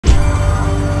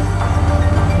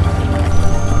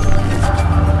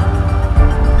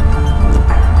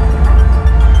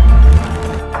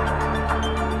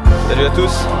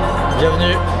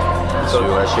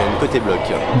chaîne Côté Bloc.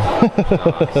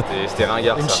 C'était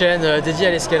ringard. Une chaîne dédiée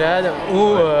à l'escalade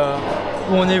où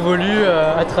on évolue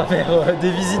à travers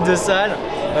des visites de salles,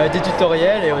 des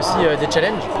tutoriels et aussi des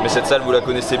challenges. Mais cette salle vous la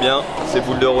connaissez bien, c'est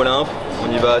Boulder Olymp,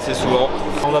 on y va assez souvent.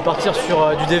 On va partir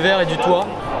sur du dévers et du toit,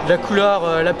 de la couleur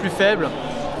la plus faible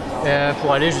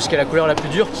pour aller jusqu'à la couleur la plus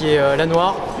dure qui est la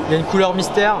noire. Il y a une couleur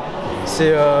mystère,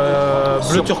 c'est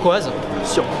bleu turquoise.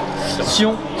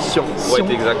 Sion. Ouais,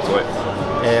 exact, ouais.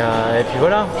 Et puis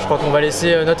voilà, je crois qu'on va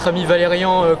laisser notre ami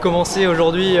Valérian commencer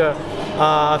aujourd'hui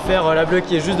à faire la bleue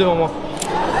qui est juste devant moi.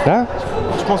 Hein?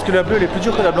 Je pense que la bleue elle est plus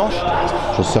dure que la blanche.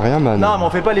 Je sais rien, man. Non, mais on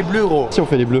fait pas les bleus, gros. Si, on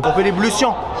fait les bleus. On fait les bleus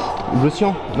cyan. Bleu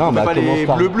cyan? Non, on fait pas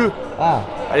les bleus. Ah.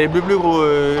 Allez, les bleus, gros,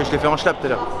 je les fais en schlapp tout à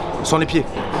l'heure. Sans les pieds,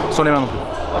 sans les mains non plus.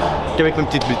 Qu'avec une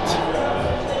petite butte.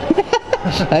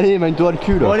 Allez, mine-toi le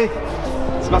cul là. Bon, allez,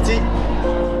 c'est parti.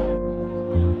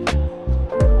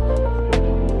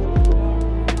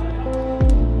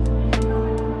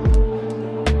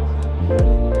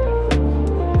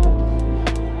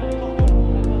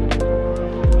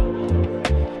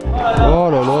 Oh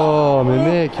là là, mais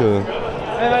mec.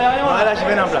 Voilà, j'ai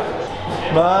fait un plat.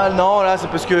 Bah non, là c'est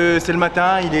parce que c'est le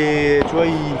matin, il est, tu vois,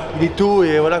 il est tôt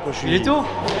et voilà quoi. Il est tôt.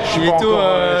 Il est tôt,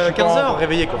 15 h.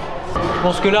 Réveillé quoi. Je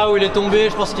pense que là où il est tombé,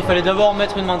 je pense qu'il fallait d'abord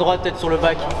mettre une main droite peut-être sur le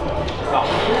bac.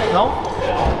 Non?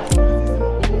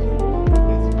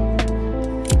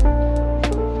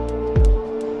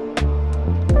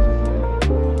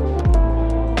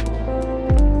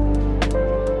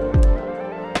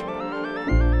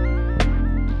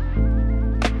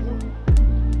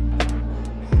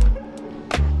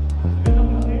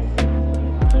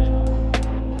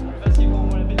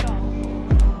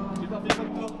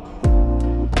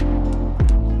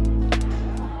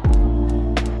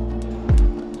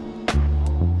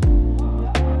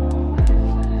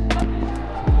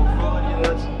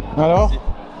 Alors?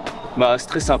 Bah c'est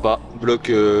très sympa,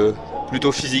 bloc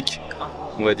plutôt physique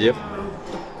on va dire.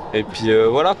 Et puis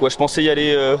voilà quoi, je pensais y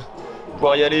aller,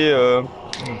 pouvoir y aller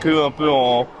que un peu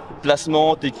en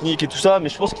placement, technique et tout ça, mais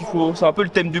je pense qu'il faut, c'est un peu le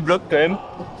thème du bloc quand même,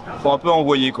 faut un peu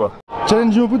envoyer quoi.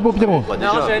 Challenge au foot pour Pierrot.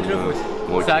 Non, challenge le foot.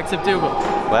 Bon, Ça a accepté ou pas?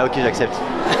 Ouais, ok, j'accepte.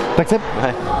 T'acceptes?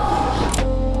 Ouais.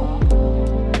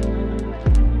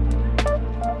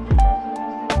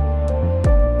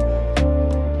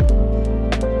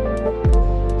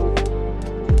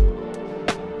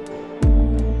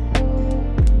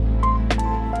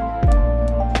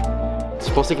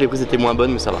 Je pensais que les prises étaient moins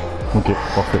bonnes, mais ça va. Ok,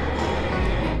 parfait.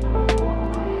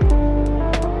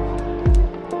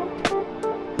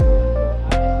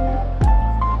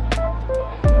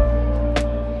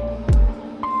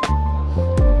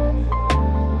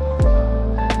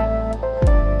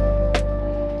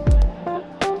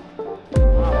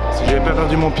 Si j'avais pas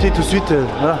perdu mon pied tout de suite,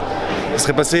 voilà, ça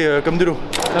serait passé comme de l'eau.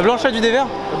 La blanche a du dévers?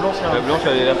 La blanche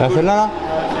elle est là. Ah, celle-là là?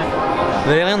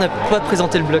 Valérien n'a pas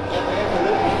présenté le bloc.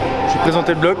 Je vais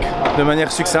présenter le bloc de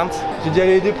manière succincte. J'ai dit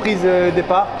allez, 2 prises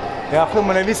départ. Et après, à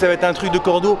mon avis, ça va être un truc de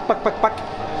cordeau, pac, pac, pac.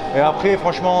 Et après,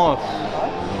 franchement,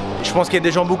 je pense qu'il y a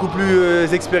des gens beaucoup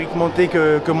plus expérimentés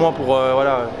que moi pour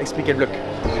voilà, expliquer le bloc.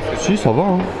 Si, ça va.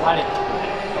 Hein. Allez.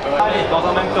 Allez, dans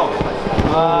un même temps.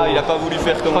 Ah, il a pas voulu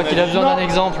faire comme Je crois qu'il a besoin d'un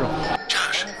exemple.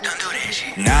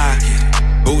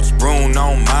 Boots Bruno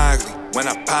on Miley. When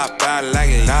I pop out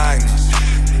like lightning.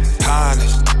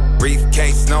 Polished,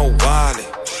 briefcase, no wallet.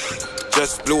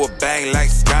 Just blew a bag like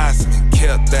Scotsman.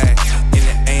 Killed that. In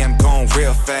the AM going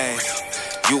real fast.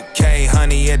 UK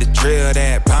honey at the drill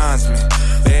that bonds me.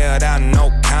 Bailed out,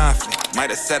 no conflict. Might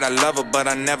have said I love her, but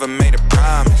I never made a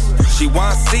promise. She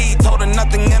want seed, told her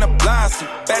nothing in a blossom.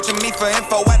 Badging me for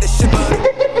info at the shipper.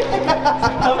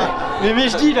 Mais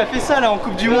Mejdi, il a fait ça là en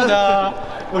Coupe du Monde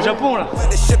au Japon là.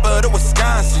 The shipper to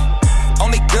Wisconsin.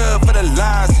 Only good for the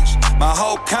lozenge. My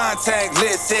whole contact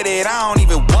list said it, I don't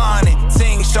even want it.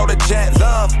 Ting show the jet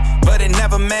love, but it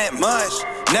never meant much.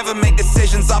 Never make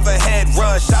decisions off a head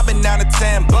rush. I've been down to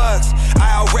 10 bucks.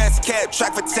 IRS kept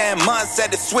track for 10 months.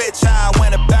 Had to switch how I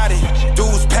went about it.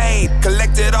 Dues paid,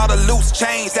 collected all the loose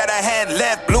change that I had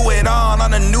left. Blew it on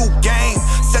a new game.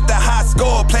 Set the high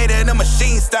score, played it in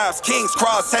machine stops. King's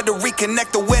Cross had to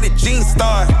reconnect the where the jeans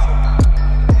start.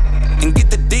 And get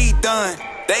the deed done.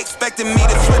 They expected me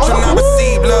to switch when I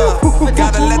receive love.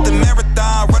 Gotta let the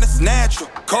marathon run its natural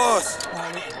course.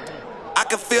 I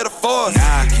can feel the force.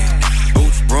 Knocking,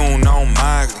 boots Bruno on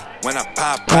Miley. When I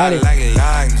pop out like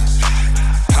lightness.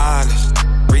 Polished,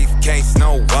 briefcase,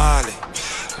 no wallet.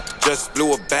 Just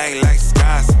blew a bag like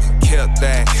Scotsman. Killed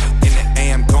that. In the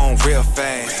AM going real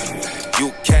fast.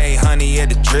 UK honey honey at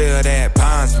the drill that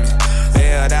bonds me.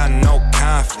 Bailed out, no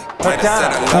conflict.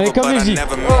 Allez,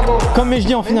 comme je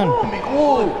dis en finale. Mais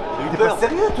gros, t'es pas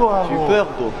sérieux toi? J'ai eu peur,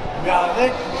 gros. Mais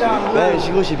arrête, putain.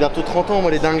 Ouais, gros, j'ai bientôt 30 ans,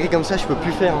 moi les dingueries comme ça, je peux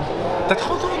plus faire. Hein. T'as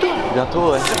 30 ans toi?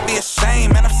 Bientôt, ouais. Be a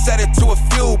shame, and I've said it to a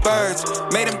few birds.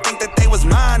 Made them think that they was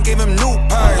mine, gave them new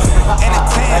purrs. And a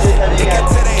tangent, they got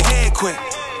to their head quick.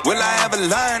 Will I ever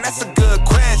learn? That's a good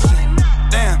question.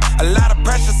 Damn, a lot of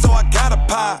pressure, so I gotta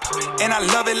pop. And I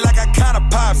love it like I kinda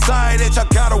pop. Sorry that y'all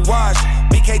gotta watch.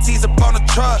 BKT's up on the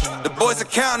truck. The boys are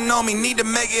counting on me, need to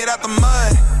make it out the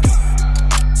mud.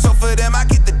 So for them, I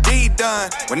get the deed done.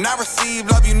 When I receive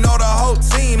love, you know the whole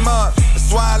team up.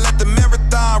 That's why I let the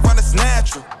marathon run its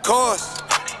natural course.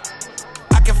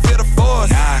 I can feel the force.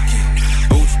 Knocking,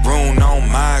 boots Bruno on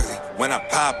Mogley. When I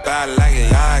pop out like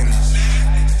Logness.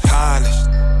 Polished,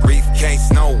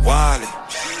 briefcase, no wallet.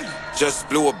 Just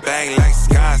blew a bag like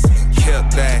Scotsman.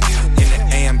 Killed that. In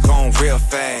the AM, going real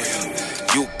fast.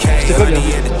 UK,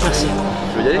 honey at the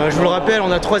Je vous le rappelle,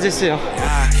 on a 3 essais. Hein.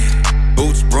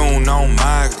 Boots Bruno on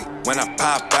Mogley. When I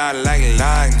pop out like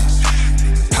Logness.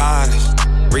 Polished,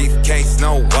 briefcase,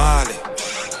 no wallet.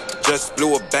 Just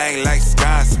blew a bag like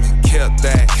Scotsman. Killed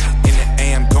that. In the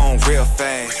AM, going real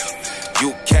fast.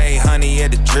 UK, honey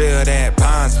at the drill that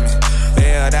bonds me.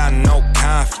 Bailed out, no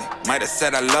conflict. Might have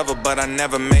said I love her, but I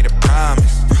never made a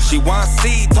promise. She want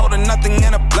seed, told her nothing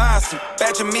in a blossom.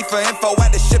 Badging me for info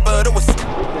at the ship, but it was.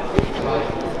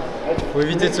 Faut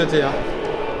éviter de sauter. Hein.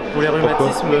 Pour les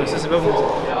rhumatismes, ça c'est pas bon.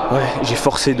 Ouais, j'ai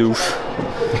forcé de ouf.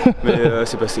 Mais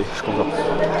c'est passé, je suis content.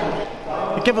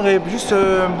 Quelqu'un voudrait juste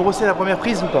brosser la première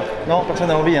prise ou pas? Non, personne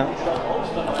n'a envie. Hein.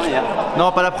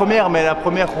 Non, pas la première, mais la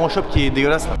première qu'on chope qui est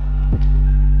dégueulasse. Là.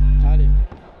 Allez.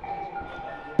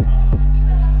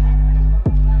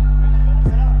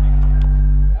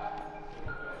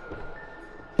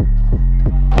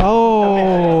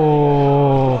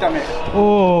 Oh.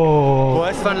 Oh.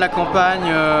 Ouais, fin de la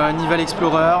campagne Nival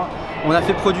Explorer. On a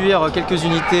fait produire quelques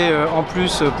unités en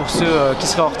plus pour ceux qui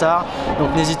seraient en retard.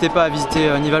 Donc n'hésitez pas à visiter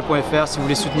nouvelle.fr si vous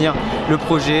voulez soutenir le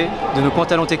projet de nos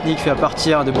pantalons techniques faits à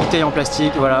partir de bouteilles en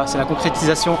plastique. Voilà, c'est la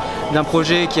concrétisation d'un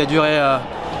projet qui a duré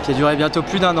bientôt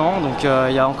plus d'1 an. Donc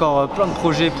il y a encore plein de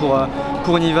projets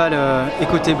pour Nival et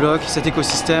Côté Bloc, cet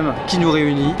écosystème qui nous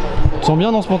réunit. Tu te sens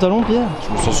bien dans ce pantalon, Pierre?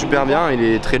 Je me sens super bien, il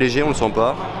est très léger, on le sent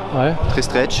pas. Ouais. Très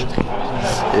stretch.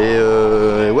 Et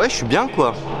ouais, je suis bien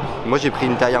quoi. Moi j'ai pris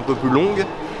une taille un peu plus longue.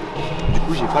 Du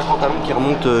coup j'ai pas le pantalon qui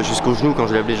remonte jusqu'aux genoux quand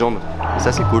je lève les jambes. Et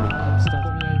ça c'est cool. C'est un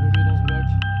premier à évoluer dans ce bloc.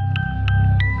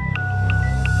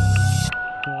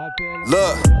 On rappelle.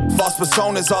 Look, false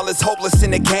personas, all is hopeless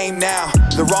in the game now.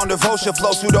 The wrong devotion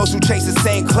flows through those who chase the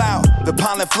same cloud. The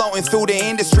pollen floating through the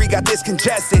industry got this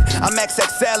congested. I'm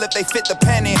XXL if they fit the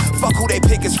pennant. Fuck who they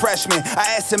pick as freshmen.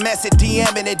 I SMS it,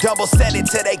 DM it, and double send it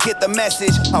till they get the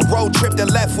message. I road tripped and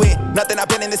left with nothing. I've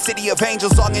been in the city of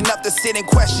angels long enough to sit and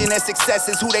question their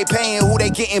successes. Who they paying, who they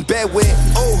get in bed with.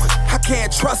 Oh, I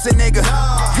can't trust a nigga.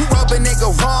 You rub a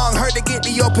nigga wrong, heard to get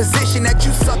to your position that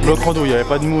you suck. Bloc rando, il n'y avait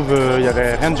pas de move, il n'y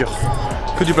avait rien de dur.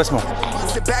 Que du placement.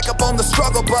 Back up on the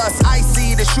struggle bus. I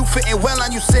see the shoe fitting well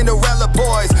on you Cinderella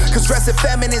boys. Cause dressing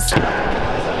feminine.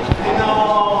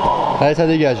 Allez, ça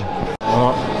dégage.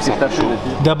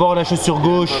 D'abord la chaussure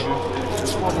gauche,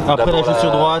 après la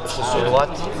chaussure droite. Sur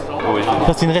droite. Oui.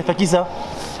 Ça c'est une ref à qui ça?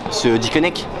 Ce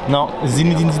Dikonek. Non,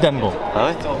 Zinedine Zidane gros. Ah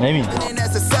ouais? Oui.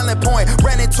 As a selling point,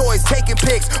 renting toys, taking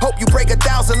pics. Hope you break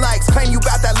 1,000 likes. Claim you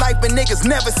got that life, but niggas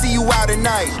never see you out at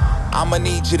night. I'ma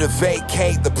need you to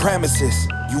vacate the premises.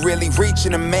 You really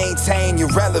reaching to maintain your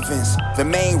relevance. The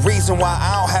main reason why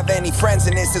I don't have any friends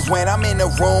in this is when I'm in the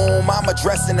room, I'm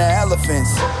addressing the elephants.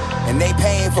 And they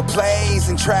paying for plays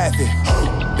and traffic.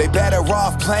 They better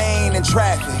off playing in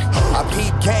traffic. I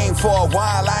peep game for a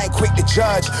while, I ain't quick to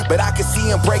judge, but I can see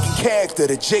them breaking character,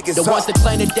 the jig is up. The ones that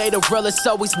claim that they the realest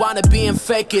always wanna be in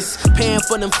fakest. Paying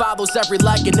for them follows, every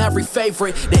like and every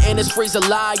favorite. The industry's a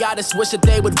lie, I just wish that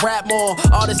they would rap more.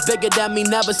 All this bigger than me,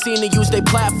 never seen to use their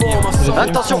platform.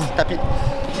 Attention, tapis.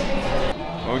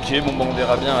 Ok, bon bah on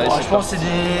verra bien. Allez, Je pense que c'est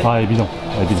des Ah, évident.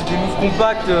 moves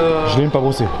compacts. Je l'ai même pas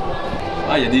brossé.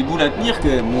 Ah, il y a des boules à tenir quand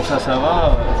même. Bon, ça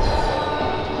va.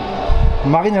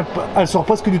 Marine, elle sort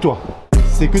presque du toit.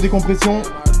 C'est que des compressions.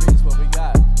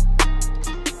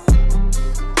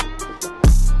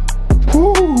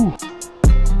 Ouh.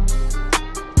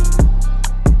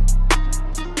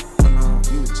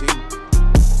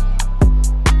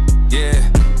 Yeah,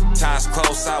 time's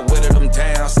close, I whittled them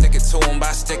down. Stick it to them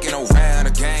by sticking around.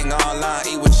 The gang online,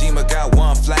 Iwo Jima got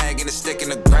one flag and it's sticking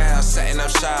the ground. Setting up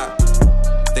shop.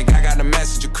 Think I got the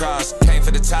message across. Came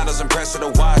for the titles, impressed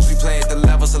with the watch. We played the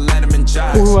levels and let them in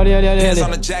jobs. Allez, allez, allez, allez.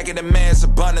 On the jacket, the man's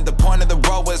abundant. The point of the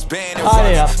road was being in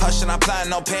Allez, là. Hush and I'm applying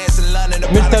no pants in London.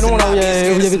 Mets le talon là où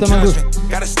il y avait ta main gauche.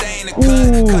 Gotta stay in the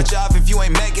cut. Cut you off if you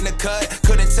ain't making the cut.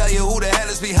 Couldn't tell you who the hell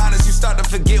is behind us. You start to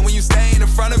forget when you stay in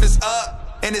front of it's up.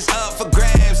 And it's up for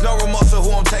grabs, no remorse of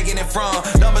who I'm taking it from.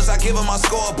 Numbers I give on my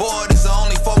scoreboard is the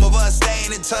only form of us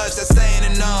staying in touch, that's staying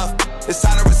enough. It's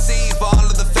time to receive for all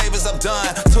of the favors I've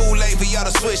done. Too late for y'all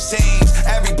to switch teams,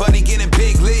 everybody getting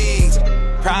big leagues.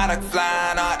 Product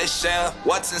flying out the shelf,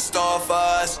 what's in store for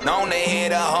us? Known to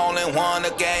hit a hole in one,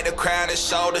 look at the crowd and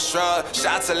shoulder shrug.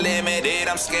 Shots are limited,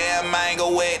 I'm scared mango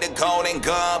with the golden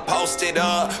gun. Posted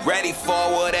up, ready for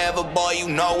whatever, boy, you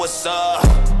know what's up.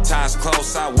 Time's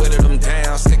close, I whittled them down.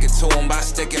 Sticking to them by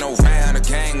sticking around. The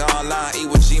gang online,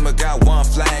 Iwo Jima got one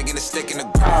flag and it's sticking the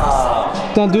ground.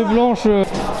 Putain, deux blanches.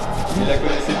 Il la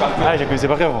connaissait par cœur. Ah, je la connaissais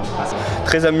par cœur.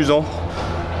 Très amusant.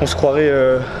 On se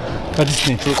croirait. Pas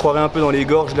Disney. Je me croirais un peu dans les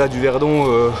gorges là du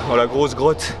Verdon, dans la grosse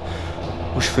grotte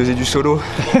où je faisais du solo.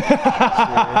 C'est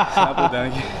un peu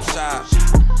dingue.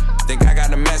 Think I got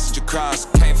the message across.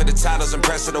 Came for the titles,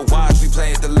 impressed with the watch. We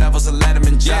played the levels and let them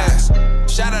in jazz.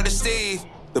 Shout out to Steve.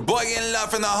 The boy getting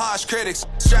love from the harsh critics.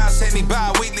 Strauss hit me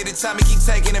bi-weekly to tell me keep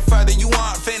taking it further. You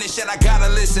aren't finished and I gotta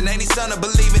listen. Any son of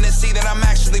believing and see that I'm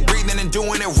actually breathing and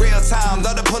doing it real time.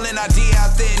 Love to pull an idea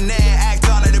out thin there, act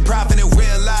on it and profit in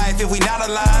real life. If we not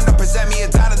aligned, don't present me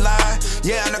a dotted line.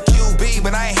 Yeah, I'm a QB,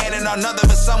 but I ain't handing on nothing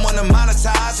for someone to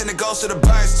monetize. And it goes to the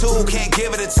birds too. Can't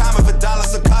give it a time if a dollar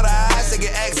so cut her eyes. They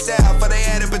get excel, but they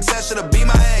had the potential to be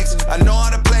my ex. I know all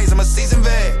the plays, I'm a seasoned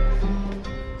vet.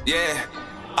 Yeah.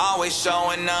 Always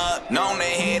showing up, known to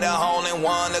hit a hole in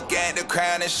one. Look at the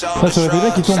crowd and show the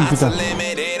shrug. Shots are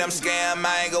limited, I'm scared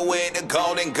mango with the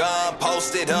golden gun.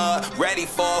 Posted up, ready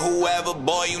for whoever,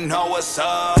 boy, you know what's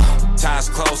up. Time's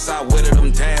close, I whittled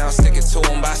them down. Sticking to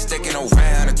them by sticking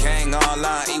around. The gang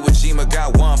online, Iwo Jima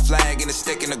got one flag and it's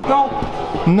sticking the ground.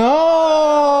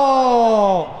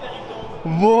 Non.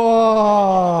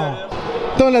 Wow.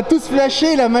 Attends, on a tous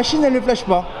flashé, la machine elle ne flash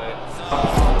pas.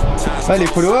 Ah, les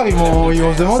followers ils vont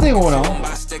se demander gros là.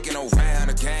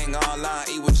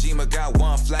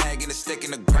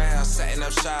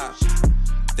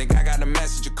 Think I got the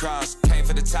message across. Came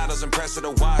for the titles, impressed with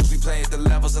the watch. We played the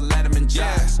levels and let them in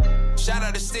jazz. Shout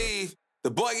out to Steve. The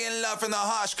boy getting love from the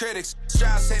harsh critics.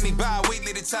 Strauss hit me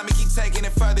bi-weekly to tell me keep taking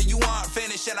it further. You aren't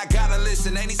finished and I gotta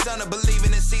listen. Any son of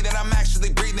believing and see that I'm actually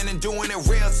breathing and doing it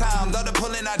real time. Love to pull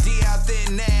an idea out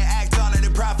thin there, act on it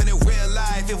and profit in real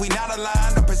life. If we not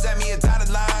aligned, don't present me a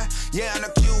dotted line. Yeah, I'm a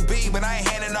QB, but I ain't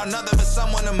handing on nothing for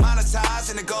someone to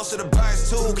monetize. And it goes to the birds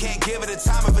too. Can't give it a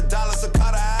time if a dollar so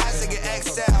cut her eyes. They get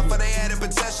excel, but they had the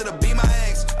potential to be my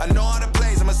ex. I know all the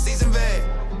plays, I'm a seasoned vet.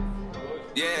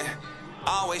 Yeah.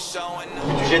 Always showing up.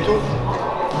 Tu jettes tout.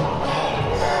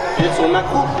 Tu jettes sur le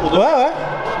macro pour de... Ouais.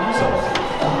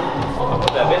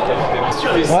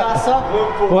 Ça.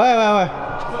 Ouais.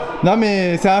 Non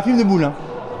mais c'est un film de boule hein.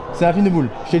 C'est un film de boule.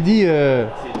 Je t'ai dit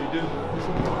C'est du 2.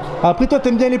 Après toi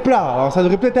t'aimes bien les plats, alors ça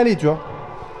devrait peut-être aller tu vois.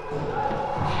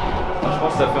 Je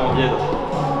pense que ça fait en bièdre.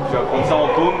 Tu vas prendre ça en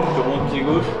paume, tu remontes pied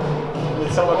gauche. Mais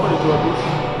ça va pas les doigts à gauche.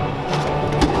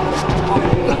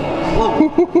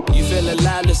 You feel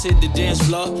alive, let's hit the dance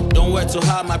floor. Don't work too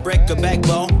hard, might break a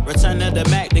backbone. Return of the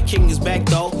Mac, the king is back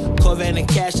though. Corvette and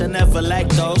cash, I never lack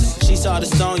those. She saw the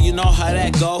stone, you know how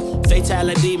that go.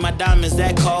 Fatality, my diamonds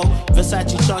that cold.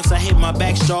 Versace trunks, I hit my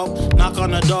backstroke. Knock on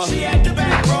the door, she at the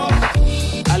back, bro.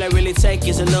 All I really take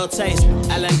is a little taste.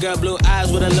 Island girl, blue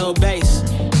eyes with a little bass.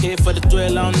 Here for the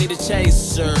thrill, I don't need a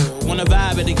chaser. Wanna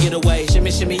vibe and get away. Shimmy,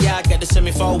 shimmy, yeah, got the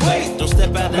semi-4-way. Don't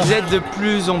step out the Vous êtes de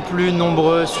plus en plus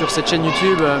nombreux sur cette chaîne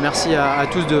YouTube. Merci à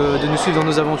tous de nous suivre dans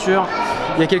nos aventures.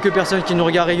 Il y a quelques personnes qui nous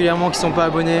regardent régulièrement qui ne sont pas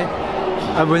abonnés.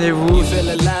 Abonnez-vous. You feel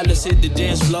alive, let's hit the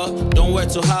dance floor. Don't work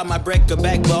too hard, might break a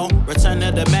backbone. Return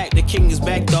of the Mac, the king is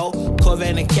back though.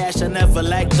 Corvette and cash, I never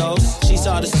lack those. She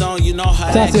saw the stone, you know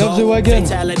how that c'est off the go. wagon.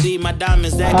 Fatality, my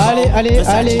diamonds that Allez, cold. allez,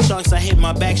 Versace allez. trunks, I hit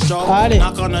my backstroke. Allez.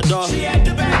 Knock on the door. She at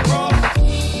the back, bro.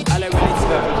 All I really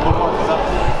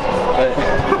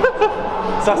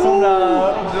Ça ressemble à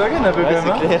off the wagon un peu quand même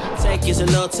hein. take is a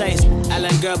little taste.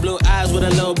 Island girl, blue eyes with a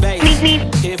little bass.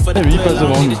 Here for the Et lui, il passe thrill, I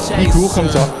devant don't nous. need a Il court comme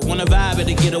ça. chaser. Wanna vibe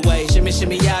and get away. Shimmy,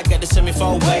 shimmy, yeah, got the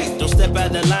semi-4-way. Don't step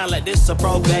out the line like this a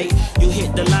probate. You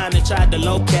hit the line and try to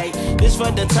locate. This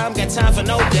for the time, got time for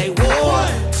no day.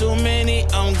 One, too many,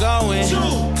 I'm going. Too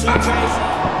crazy.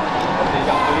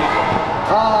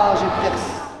 Ah, j'ai percé.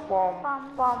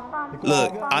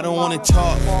 Look, I don't wanna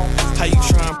talk. How you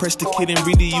try and press the kid and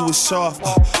really you was soft.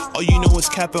 All you know is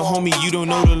capping, homie, you don't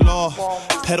know the law.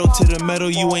 Pedal to the metal,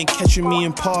 you ain't catching me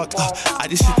in park. I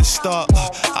just hit the stop.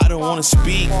 I don't wanna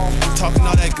speak. Talking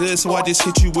all that good, so I just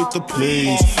hit you with the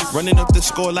plays. Running up the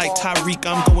score like Tyreek,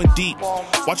 I'm going deep.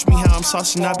 Watch me how I'm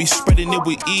saucing, I be spreading it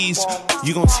with ease.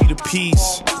 You gon' see the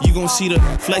peace. You gon' see the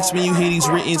flex when you hear these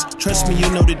writtens. Trust me, you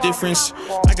know the difference.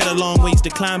 I got a long ways to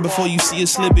climb before you see a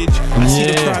slippage. I see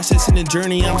the process and the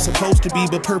journey I'm supposed to be,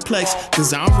 but perplexed,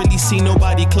 cause I don't really see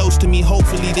nobody close to me.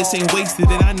 Hopefully this ain't wasted,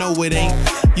 and I know it ain't.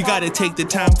 You gotta take the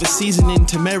time for seasoning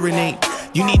to marinate.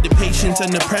 You need the patience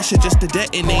under pressure just to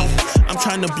detonate. I'm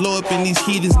trying to blow up and these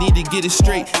heathens need to get it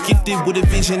straight. Gifted with a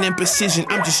vision and precision,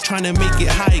 I'm just trying to make it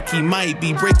high key. Might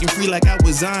be breaking free like I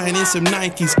was Zion in some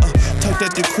Nikes. Tucked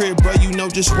at the crib, bro, you know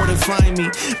just where to find me.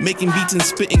 Making beats and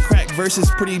spitting crack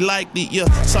verses pretty likely. Yeah,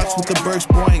 socks with the burst,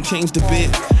 boy, I ain't changed a bit.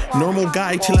 Normal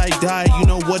guy till I die, you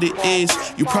know what it is.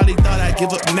 You probably thought I'd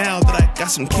give up now that I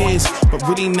got some kids, but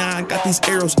really now I got these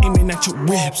arrows aiming at your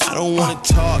ribs. I don't wanna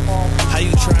talk. How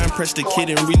you try and press the kid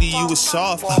and really you was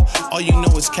soft. All you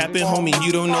know is capping, homie,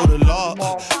 you don't know the law.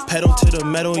 Pedal to the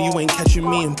metal, you ain't catching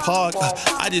me in park.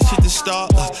 I just hit the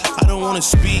start. I don't wanna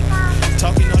speak.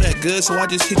 Talking all that good, so I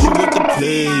just hit you with the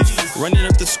plays. Running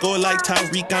up the score like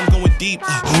Tyreek, I'm going deep.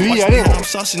 Watch me how I'm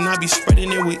saucing, I be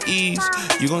spreading it with ease.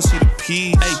 You gon' see the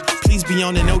peas. Hey, please be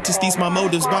on the notice, these my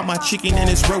motives. Bought my chicken and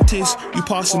it's rotis. You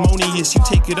parsimonious, you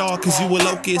take it all cause you a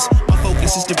locust. My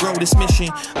focus is to grow this mission.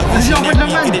 A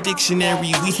visionary in the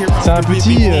dictionary. We hear off the ribbon,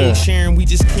 we ain't sharing, we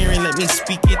just caring. Let me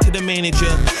speak it to the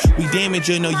manager. We damage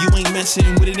her, no you ain't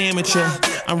messing with an amateur.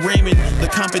 I'm ramming, the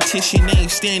competition, they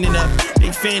ain't standing up.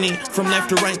 They fanning from left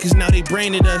to right cause now they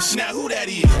branded us. Now who that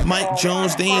is? Mike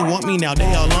Jones, they ain't want me now,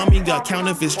 they all on me. Got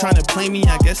counterfeits trying to play me,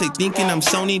 I guess they thinking I'm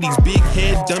Sony. These big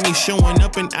head dummies showing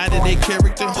up and out of their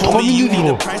character. Homie, you need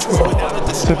a price without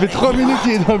it. Ça fait 3 minutes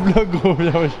qu'il est dans le bloc, gros.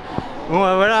 Bien, ouais. Bon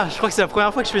voilà, je crois que c'est la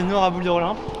première fois que je fais une noire à Boulder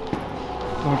Olymp.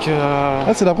 Donc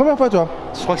Ah, c'est la première fois, toi?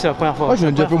 Je crois que c'est la première fois. Ouais, j'en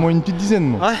ai déjà fait au moins une petite dizaine,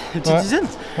 moi. Ouais, une petite dizaine?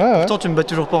 Ouais. Pourtant tu me bats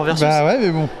toujours pas en versus. Bah ouais, mais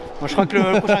bon. Moi, je crois que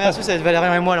le prochain versus ça va être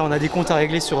Valérien et moi, là on a des comptes à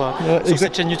régler sur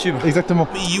cette chaîne YouTube. Exactement.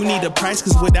 You need a price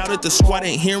cause without it the squad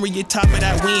ain't hearing you. Top of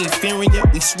that we ain't fearing it.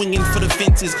 We swinging for the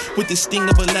fences with the sting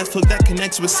of a left hook that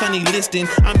connects with Sunny Liston.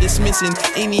 I'm dismissing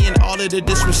any and all of the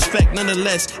disrespect.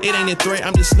 Nonetheless, it ain't a threat.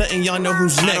 I'm just letting y'all know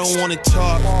who's next. I don't wanna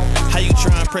talk. How you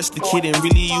try and press the kid and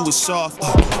really you was soft.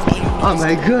 Oh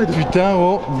my god. Putain,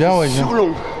 oh, bien ouais.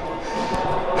 Surlong.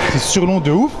 C'est surlong de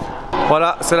ouf.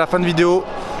 Voilà, c'est la fin de vidéo.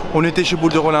 On était chez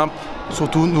Boulder Olymp.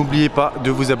 Surtout, n'oubliez pas de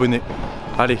vous abonner.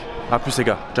 Allez, à plus les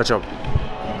gars. Ciao, ciao.